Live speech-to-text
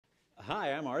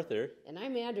Hi, I'm Arthur. And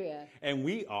I'm Andrea. And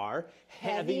we are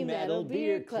Heavy Metal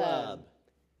Beer Club.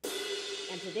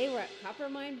 And today we're at Copper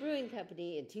Mine Brewing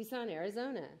Company in Tucson,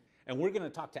 Arizona. And we're going to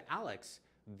talk to Alex,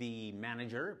 the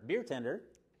manager, beer tender,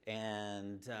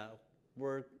 and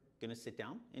we're going to sit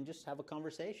down and just have a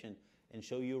conversation and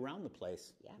show you around the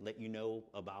place. Yeah. Let you know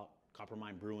about Copper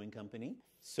Mine Brewing Company.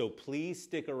 So please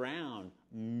stick around.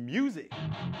 Music!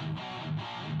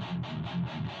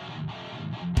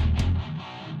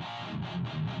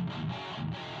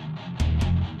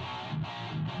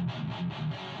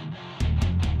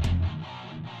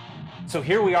 So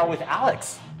here we are with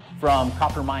Alex from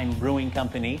Copper Mine Brewing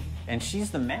Company, and she's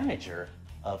the manager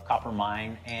of Copper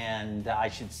Mine, and I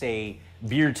should say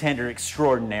beer tender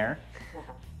extraordinaire.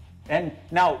 And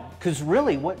now, because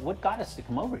really, what got us to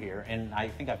come over here, and I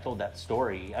think I've told that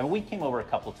story, I mean, we came over a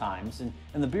couple times, and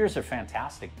the beers are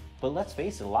fantastic, but let's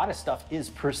face it, a lot of stuff is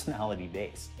personality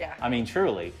based. Yeah. I mean,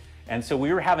 truly. And so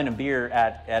we were having a beer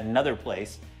at another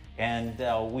place,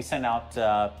 and we sent out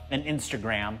an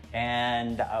Instagram,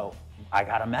 and I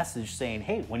got a message saying,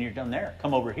 hey, when you're done there,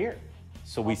 come over here.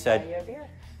 So we said, buy you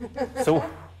a beer. So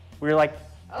we were like,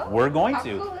 we're going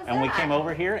to. Cool is and we that? came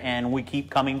over here and we keep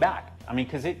coming back. I mean,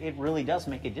 because it really does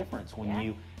make a difference when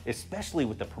you, especially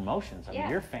with the promotions. I mean,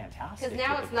 you're fantastic. Because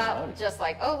now with it's the not promoting. just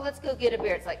like, oh, let's go get a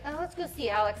beer. It's like, oh, let's go see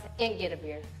Alex and get a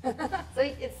beer. So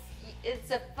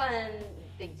it's a fun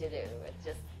thing to do. It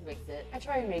just makes it. I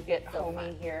try and make it so homey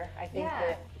fun. here. I think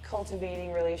that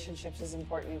cultivating relationships is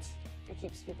important. It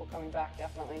keeps people coming back,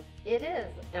 definitely. It is,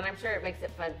 and I'm sure it makes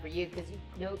it fun for you because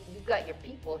you know you've got your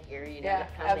people here. You know, Yeah,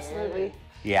 that come absolutely. in.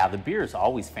 Yeah, the beer is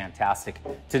always fantastic.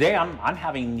 Today I'm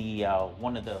having the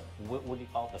one of the what do you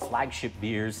call it? The flagship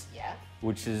beers. Yeah.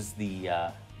 Which is the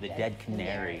Dead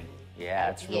Canary. Yeah,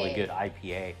 it's really good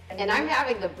IPA. And I'm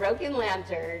having the Broken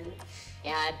Lantern,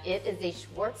 and it is a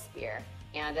Schwartz beer,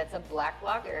 and it's a black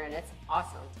lager, and it's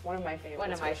awesome. One of my favorites.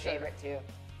 One of my for sure. favorite too.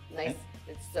 Nice,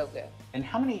 it's so good. And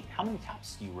how many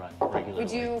taps do you run regularly?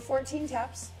 We do 14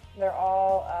 taps. They're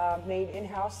all made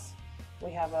in-house.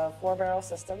 We have a 4-barrel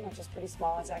system, which is pretty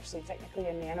small. It's actually technically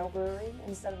a nano brewery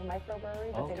instead of a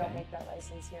microbrewery, but they don't make that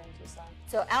license here in Tucson.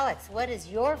 So Alex, what is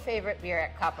your favorite beer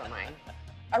at Copper Mine?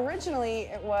 Originally,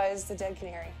 it was the Dead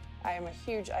Canary. I am a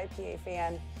huge IPA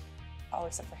fan, all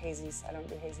except for hazies. I don't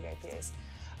do hazy IPAs.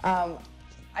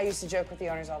 I used to joke with the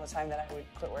owners all the time that I would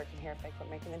quit working here if I quit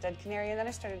making the Dead Canary, and then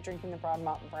I started drinking the Broad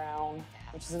Mountain Brown,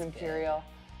 which is an Imperial,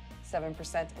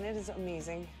 7%, and it is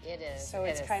amazing. It is. So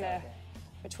it's kind of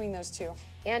between those two.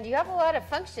 And you have a lot of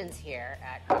functions here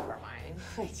at Copper Mine.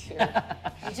 I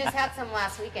do. You just had some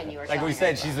last weekend. You were like we telling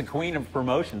said, us she's the queen of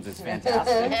promotions. It's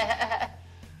fantastic.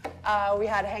 We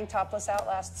had Hang Topless out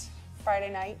last Friday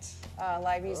night.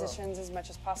 Live musicians as much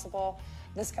as possible.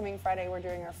 This coming Friday, we're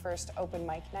doing our first open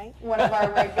mic night. One of our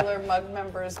regular mug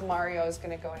members, Mario, is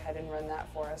going to go ahead and run that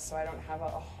for us, so I don't have a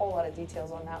whole lot of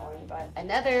details on that one. But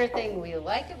Another thing we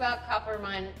like about Copper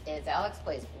Mine is Alex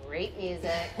plays great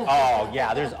music. Oh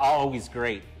yeah, there's always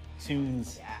great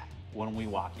tunes when we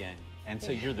walk in. And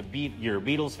so you're you're a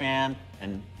Beatles fan,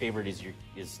 and favorite is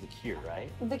The Cure,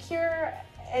 right? The Cure,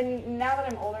 and now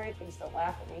that I'm older, please don't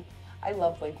laugh at me. I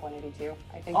love Blink-182.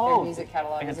 I think their music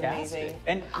catalog is amazing.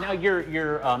 And now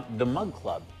you're the Mug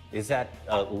Club. Is that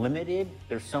limited?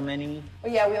 There's so many.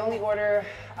 Well, yeah, we only order.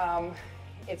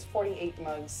 It's 48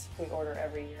 mugs we order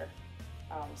every year.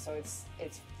 So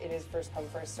it is first come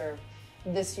first serve.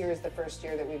 This year is the first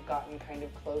year that we've gotten kind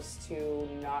of close to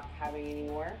not having any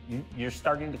more. You're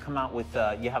starting to come out with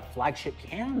you have flagship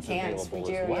cans available we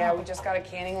do. as well. Yeah, we just got a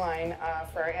canning line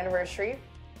for our anniversary.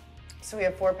 So we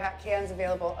have 4-pack cans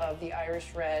available of the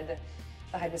Irish Red,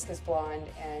 the Hibiscus Blonde,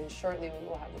 and shortly we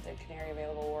will have the Dead Canary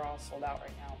available. We're all sold out right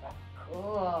now, but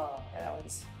Cool. yeah, that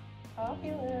one's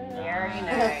popular. Very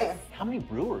nice. How many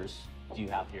brewers do you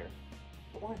have here?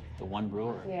 One. The one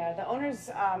brewer. Yeah, the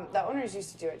owners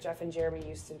used to do it. Jeff and Jeremy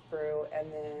used to brew,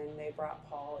 and then they brought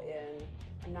Paul in.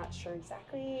 I'm not sure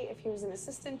exactly if he was an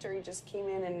assistant or he just came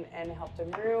in and helped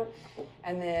him brew.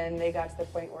 And then they got to the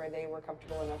point where they were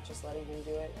comfortable enough just letting him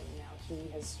do it. And now he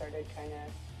has started kind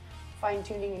of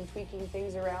fine-tuning and tweaking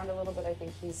things around a little bit. I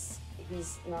think he's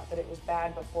not that it was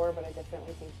bad before, but I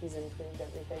definitely think he's improved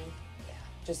everything. Yeah.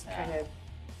 Just kind of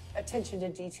attention to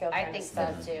detail kind I think of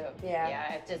stuff. so too. Yeah.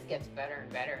 Yeah, it just gets better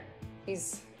and better.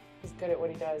 He's good at what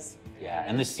he does. Yeah,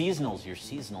 and your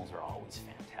seasonals are always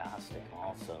fantastic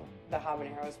also. The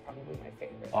habanero is probably my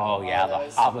favorite. Oh yeah,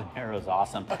 the habanero is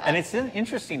awesome. And it's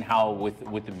interesting how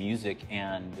with the music,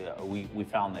 and we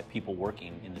found that people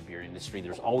working in the beer industry,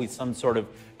 there's always some sort of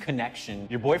connection.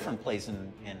 Your boyfriend plays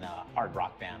in a hard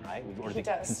rock band, right? Or He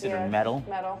does, considered yeah. metal?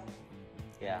 Metal.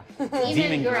 Yeah.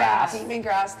 Demon Grass. Demon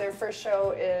Grass. Their first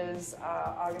show is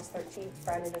August 13th,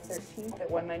 Friday the 13th at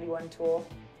 191 Tool.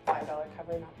 $5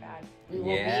 cover, not bad. We will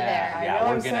be there. I know,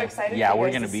 I'm so excited Yeah, for you we're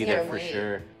guys gonna to be see there them. for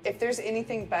sure. If there's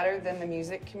anything better than the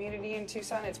music community in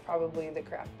Tucson, it's probably the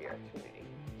craft beer community.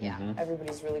 Yeah.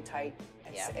 Everybody's really tight,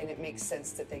 Yeah. and it makes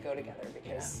sense that they go together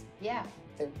because Yeah.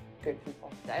 they're good people.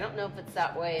 I don't know if it's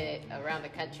that way around the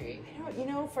country. I don't, you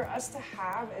know, for us to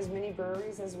have as many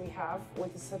breweries as we have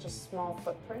with such a small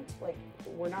footprint, like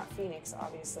we're not Phoenix,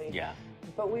 obviously. Yeah.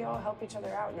 But we all help each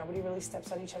other out. Nobody really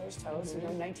steps on each other's toes. You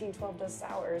know, 1912 does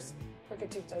sours,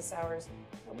 Crooked Tooth does sours.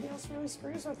 Nobody else really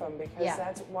screws with them because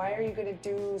that's why are you going to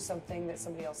do something that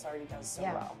somebody else already does so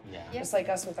well? Yeah. Just like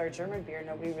us with our German beer,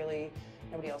 nobody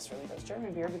else really does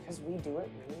German beer because we do it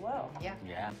really well. Yeah.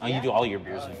 Yeah. Oh, you do all your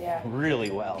beers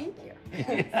really well. Thank you.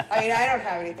 I mean, I don't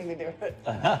have anything to do with it.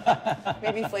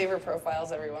 Maybe flavor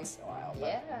profiles every once in a while.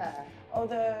 But. Yeah. Oh,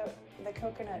 the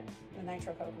coconut, the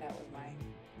nitro coconut was my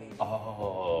baby.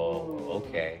 Oh,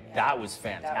 okay. Yeah. That was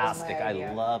fantastic. my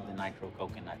idea. I love the nitro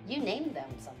coconut. You name them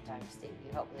sometimes, Steve.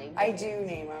 You help name them. I do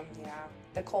name them, yeah.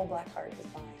 The Coal Black Heart is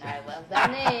mine. I love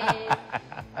that name.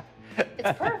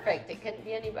 It's perfect. It couldn't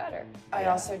be any better. I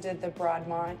also did the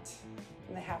Broadmont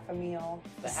and the Half a Meal.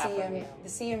 The Half a Meal. The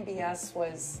CMBS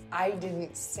was, I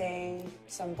didn't say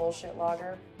some bullshit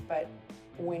lager, but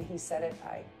when he said it,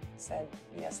 I said,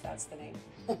 yes, that's the name.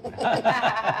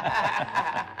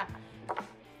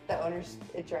 The owners,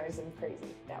 it drives them crazy.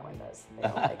 That one does. They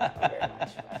don't like that one very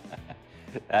much.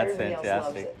 But That's everybody else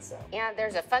loves fantastic. it, so. And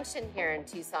there's a function here in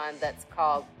Tucson that's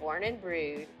called Born and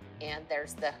Brewed, and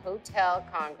there's the Hotel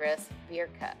Congress Beer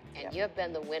Cup. And you have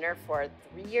been the winner for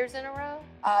 3 years in a row?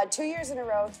 2 years in a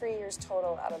row, 3 years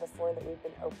total out of the 4 that we've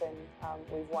been open.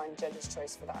 We've won Judge's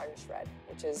Choice for the Irish Red,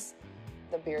 which is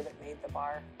the beer that made the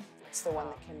bar. It's the one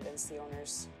that convinced the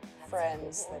owners'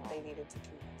 friends that they needed to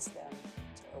convince them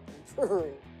to open a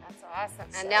brewery. That's awesome.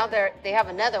 And now they have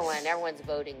another one. Everyone's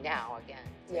voting now again.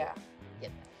 Yeah.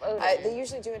 Get them voted. They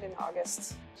usually do it in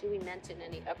August. Should we mention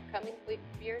any upcoming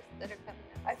beers that are coming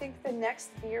up? I think the next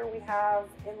beer we have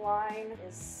in line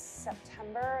is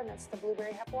September, and that's the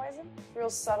Blueberry Hefeweizen. Real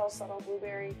subtle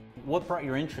blueberry. What brought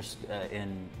your interest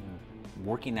in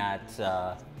working at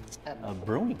a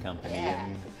brewing company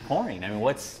and pouring? I mean,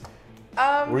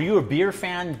 were you a beer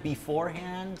fan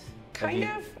beforehand? Kind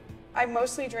of. I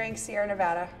mostly drank Sierra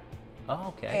Nevada. Oh,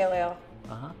 okay. Pale Ale.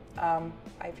 Uh-huh.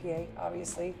 IPA,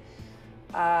 obviously.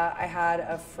 I had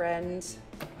a friend,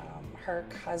 her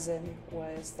cousin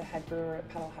was the head brewer at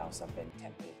Pedal House up in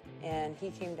Tempe. And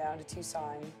he came down to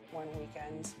Tucson one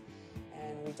weekend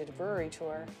and we did a brewery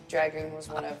tour. Dragoon was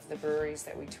one of the breweries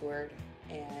that we toured.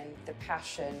 And the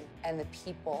passion and the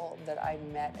people that I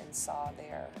met and saw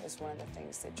there is one of the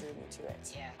things that drew me to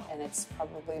it. Yeah. And it's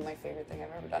probably my favorite thing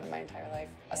I've ever done in my entire life,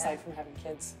 aside from having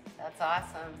kids. That's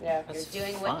awesome. Yeah. You're That's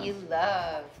doing fun. what you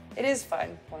love. It is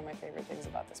fun. One of my favorite things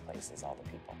about this place is all the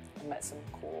people. I met some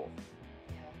cool.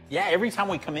 Yeah, every time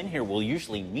we come in here, we'll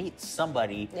usually meet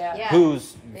somebody Yeah.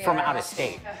 who's They from are out of awesome.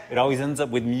 state. It always ends up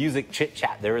with music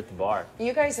chit-chat there at the bar.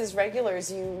 You guys as regulars,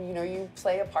 you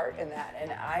play a part in that,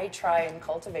 and I try and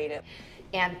cultivate it.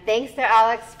 And thanks to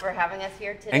Alex for having us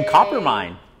here today. And Copper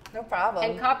Mine. No problem.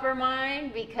 And Copper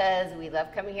Mine, because we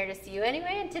love coming here to see you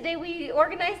anyway. And today we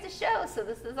organized a show, so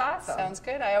this is awesome. Sounds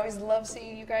good. I always love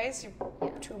seeing you guys.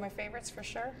 You're two of my favorites for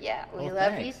sure. Yeah, we Well,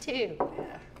 love thanks. you too.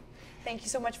 Yeah. Thank you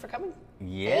so much for coming.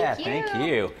 Yeah, Thank thank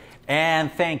you.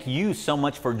 And thank you so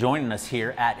much for joining us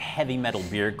here at Heavy Metal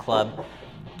Beer Club.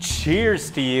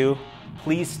 Cheers to you.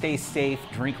 Please stay safe,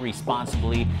 drink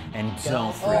responsibly, and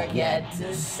don't forget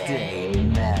to stay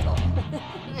metal.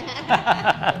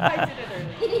 I did it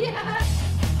early. Yeah.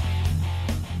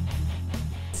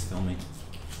 It's filming.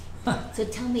 So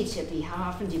tell me, Chippy, how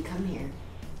often do you come here?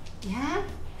 Yeah?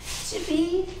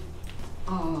 Chippy?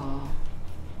 Oh,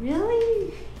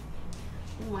 really?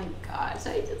 Oh my gosh,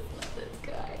 I just love this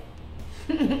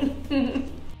guy.